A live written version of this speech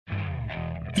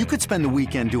You could spend the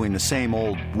weekend doing the same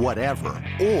old whatever,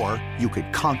 or you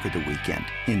could conquer the weekend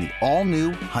in the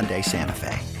all-new Hyundai Santa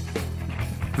Fe.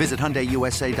 Visit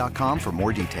HyundaiUSA.com for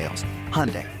more details.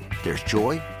 Hyundai, there's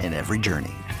joy in every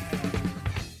journey.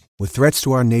 With threats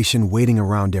to our nation waiting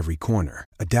around every corner,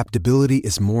 adaptability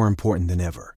is more important than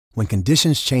ever. When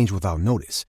conditions change without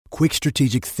notice, quick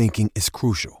strategic thinking is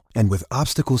crucial. And with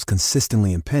obstacles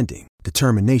consistently impending,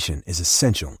 determination is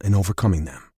essential in overcoming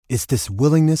them. It's this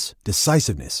willingness,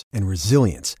 decisiveness, and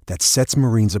resilience that sets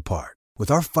Marines apart. With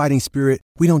our fighting spirit,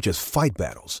 we don't just fight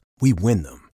battles, we win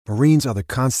them. Marines are the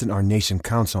constant our nation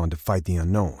counts on to fight the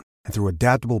unknown. And through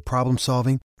adaptable problem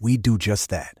solving, we do just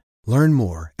that. Learn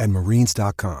more at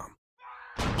marines.com.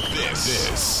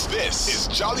 This is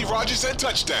Jolly Rogers and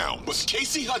Touchdown with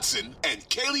Casey Hudson and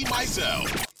Kaylee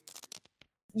Mizell.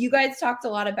 You guys talked a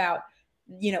lot about,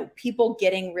 people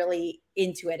getting really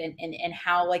into it and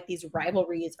how like these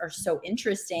rivalries are so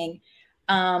interesting.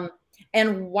 And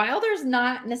while there's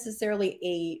not necessarily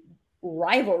a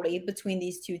rivalry between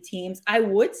these two teams, I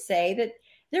would say that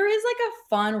there is like a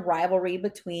fun rivalry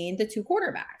between the two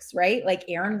quarterbacks, right? Like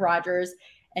Aaron Rodgers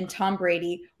and Tom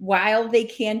Brady, while they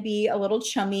can be a little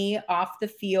chummy off the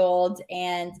field,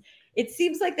 and it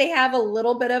seems like they have a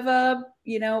little bit of a,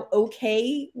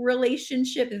 okay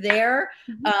relationship there.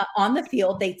 On the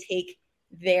field, they take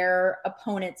their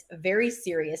opponents very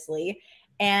seriously,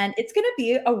 and it's going to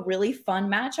be a really fun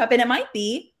matchup. And it might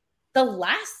be the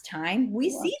last time we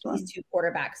see these two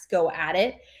quarterbacks go at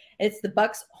it. It's the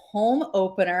Bucs home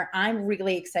opener. I'm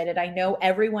really excited. I know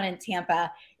everyone in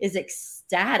Tampa is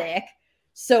ecstatic.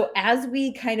 So as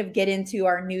we kind of get into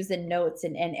our news and notes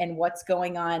and what's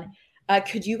going on,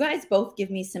 could you guys both give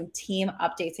me some team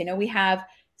updates? I know we have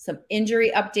some injury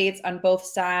updates on both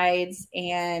sides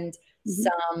and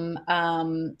some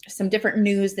different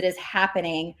news that is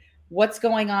happening. What's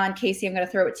going on, Casey? I'm going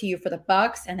to throw it to you for the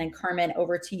Bucs, and then Carmen,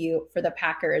 over to you for the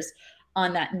Packers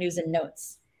on that news and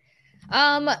notes.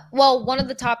 Well, one of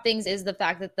the top things is the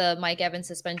fact that the Mike Evans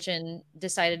suspension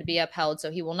decided to be upheld,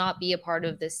 so he will not be a part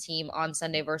of this team on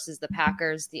Sunday versus the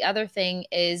Packers. The other thing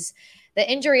is the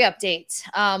injury update.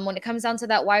 When it comes down to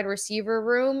that wide receiver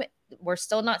room, we're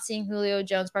still not seeing Julio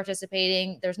Jones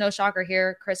participating. There's no shocker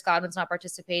here. Chris Godwin's not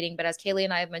participating, but as Kaylee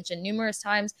and I have mentioned numerous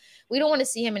times, we don't want to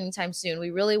see him anytime soon.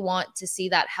 We really want to see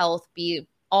that health be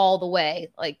all the way.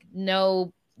 Like,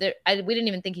 no, we didn't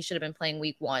even think he should have been playing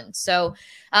week 1. So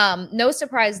no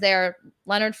surprise there.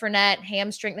 Leonard Fournette,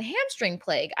 the hamstring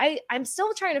plague. I'm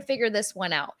still trying to figure this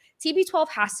one out. TB12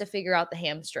 has to figure out the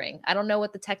hamstring. I don't know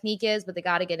what the technique is, but they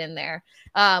got to get in there.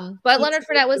 But Leonard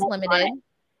Fournette was limited.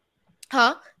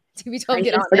 Huh? TB12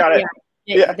 get on it. Got it.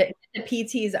 Yeah. The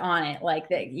PT's on it. Like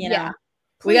that, Yeah.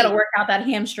 We got to work out that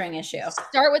hamstring issue.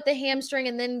 Start with the hamstring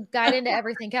and then guide into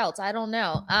everything else. I don't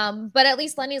know. But at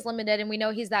least Lenny's limited, and we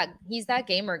know he's that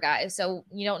gamer guy. So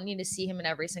you don't need to see him in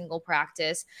every single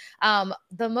practice.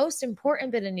 The most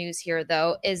important bit of news here,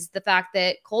 though, is the fact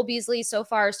that Cole Beasley so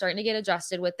far is starting to get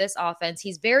adjusted with this offense.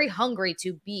 He's very hungry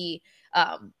to be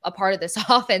a part of this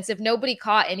offense. If nobody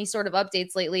caught any sort of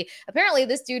updates lately, apparently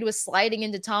this dude was sliding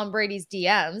into Tom Brady's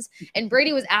DMs, and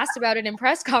Brady was asked about it in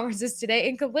press conferences today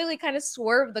and completely kind of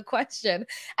swerved the question.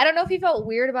 I don't know if he felt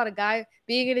weird about a guy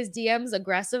being in his DMs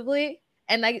aggressively.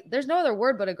 And there's no other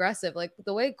word but aggressive. Like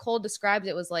the way Cole described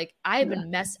it was like, I've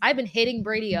been hitting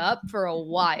Brady up for a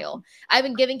while. I've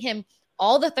been giving him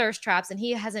all the thirst traps and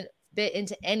he hasn't bit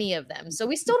into any of them. So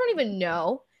we still don't even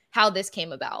know how this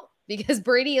came about, because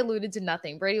Brady alluded to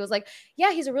nothing. Brady was like,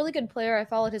 yeah, he's a really good player. I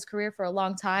followed his career for a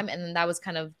long time. And then that was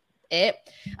kind of it.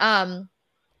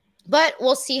 But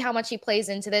we'll see how much he plays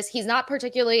into this. He's not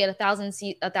particularly at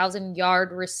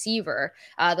 1,000-yard receiver.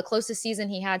 The closest season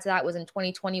he had to that was in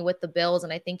 2020 with the Bills.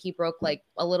 And I think he broke like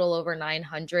a little over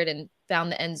 900 and found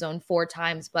the end zone 4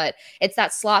 times. But it's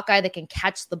that slot guy that can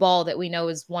catch the ball that we know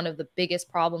is one of the biggest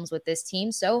problems with this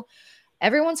team. So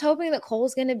everyone's hoping that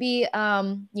Cole's going to be,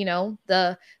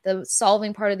 the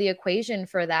solving part of the equation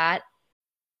for that.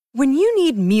 When you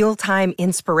need mealtime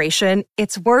inspiration,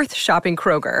 it's worth shopping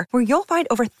Kroger, where you'll find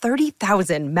over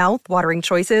 30,000 mouth-watering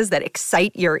choices that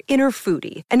excite your inner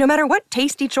foodie. And no matter what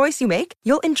tasty choice you make,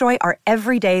 you'll enjoy our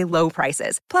everyday low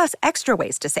prices, plus extra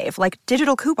ways to save, like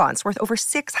digital coupons worth over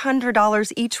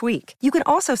 $600 each week. You can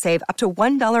also save up to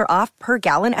 $1 off per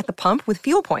gallon at the pump with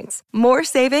fuel points. More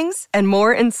savings and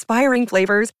more inspiring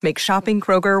flavors make shopping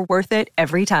Kroger worth it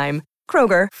every time.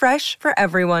 Kroger, fresh for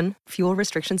everyone. Fuel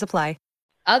restrictions apply.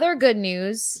 Other good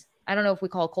news, I don't know if we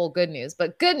call Cole good news,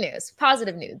 but good news,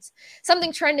 positive news,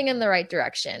 something trending in the right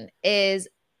direction is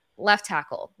left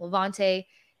tackle. Levante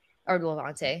or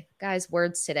Levante. Guys,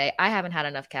 words today. I haven't had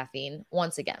enough caffeine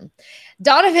once again.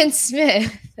 Donovan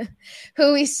Smith,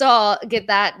 who we saw get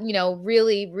that,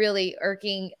 really, really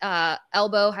irking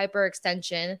elbow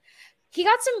hyperextension. He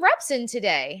got some reps in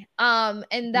today.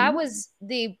 And that was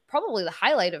probably the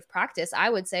highlight of practice, I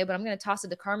would say, but I'm going to toss it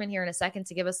to Carmen here in a second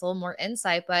to give us a little more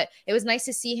insight. But it was nice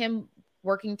to see him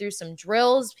working through some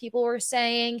drills, people were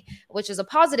saying, which is a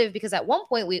positive because at one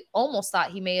point we almost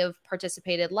thought he may have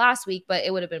participated last week, but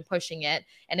it would have been pushing it.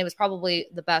 And it was probably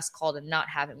the best call to not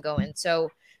have him go in.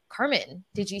 So Carmen,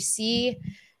 did you see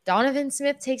Donovan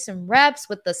Smith take some reps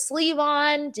with the sleeve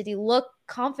on? Did he look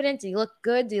confident? Did he look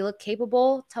good? Did he look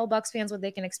capable? Tell Bucks fans what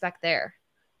they can expect there.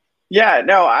 Yeah,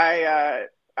 no,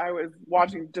 I was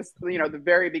watching just, the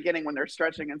very beginning when they're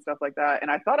stretching and stuff like that. And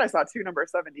I thought I saw 2 number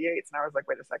 78s. And I was like,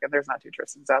 wait a second, there's not 2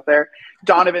 Tristans out there.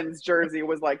 Donovan's jersey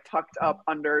was like tucked up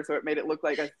under. So it made it look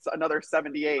like another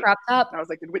 78. Cropped up. And I was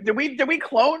like, did we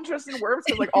clone Tristan Wirfs?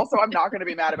 Because also, I'm not going to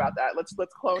be mad about that. Let's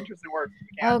clone Tristan Wirfs.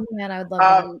 Oh man, I would love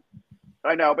that.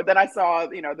 I know. But then I saw,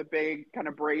 the big kind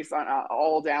of brace on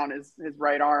all down his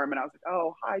right arm. And I was like,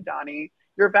 oh, hi, Donnie.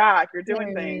 You're back. You're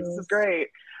doing things. This is great.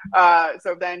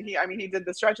 So then he did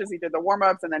the stretches, he did the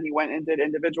warm-ups, and then he went and did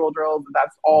individual drills. And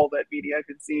that's all that media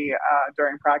could see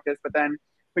during practice. But then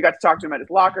we got to talk to him at his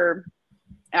locker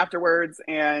afterwards.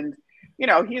 And,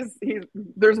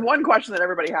 there's one question that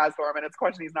everybody has for him, and it's a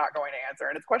question he's not going to answer.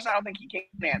 And it's a question I don't think he can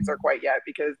answer quite yet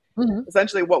because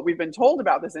essentially what we've been told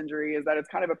about this injury is that it's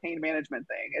kind of a pain management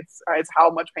thing. It's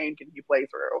how much pain can he play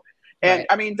through. And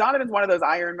I mean, Donovan's one of those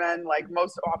Iron Men, like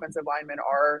most offensive linemen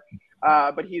are,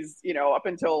 but he's, up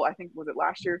until I think, was it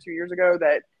last year, 2 years ago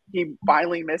that he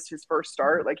finally missed his first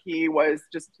start. Like he was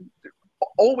just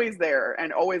always there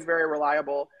and always very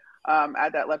reliable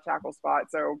at that left tackle spot.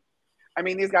 So, I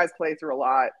mean, these guys play through a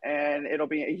lot, and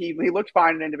he looked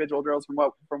fine in individual drills from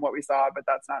what we saw, but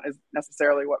that's not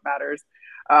necessarily what matters,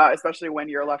 especially when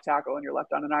you're a left tackle and you're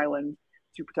left on an island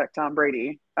to protect Tom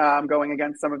Brady, going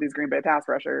against some of these Green Bay pass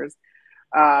rushers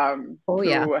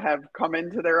who have come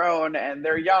into their own, and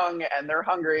they're young and they're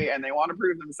hungry and they want to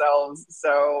prove themselves.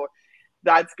 So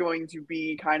that's going to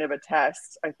be kind of a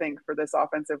test, I think, for this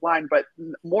offensive line. But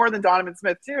more than Donovan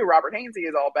Smith too, Robert Hainsey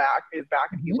is back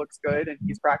and he looks good and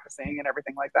he's practicing and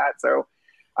everything like that. So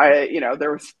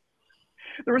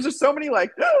there was just so many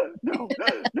like, no.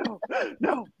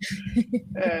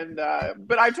 And,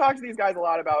 but I've talked to these guys a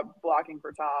lot about blocking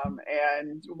for Tom.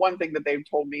 And one thing that they've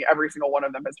told me, every single one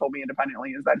of them has told me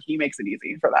independently, is that he makes it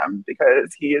easy for them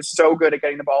because he is so good at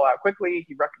getting the ball out quickly.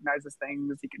 He recognizes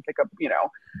things. He can pick up,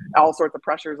 all sorts of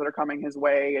pressures that are coming his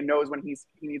way and knows when he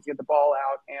needs to get the ball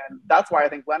out. And that's why I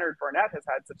think Leonard Fournette has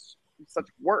had such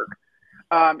work,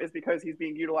 is because he's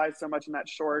being utilized so much in that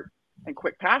short and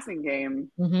quick passing game.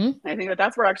 I think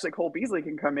that's where actually Cole Beasley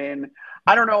can come in.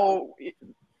 I don't know,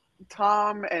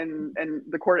 Tom and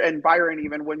the court and Byron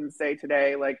even wouldn't say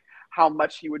today like how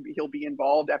much he'll be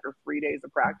involved after 3 days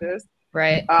of practice.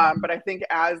 Right. But I think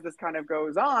as this kind of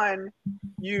goes on,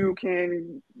 you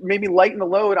can maybe lighten the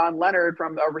load on Leonard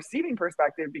from a receiving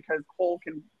perspective because Cole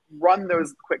can run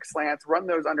those quick slants, run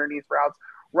those underneath routes,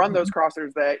 run those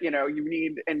crossers that, you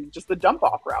need, and just the dump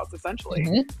off routes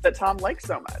essentially that Tom likes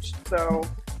so much. So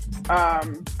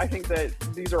I think that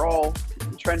these are all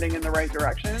trending in the right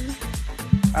direction.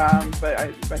 But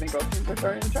I think both teams are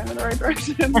starting to trend in the right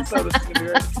direction. So this is going to be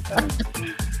very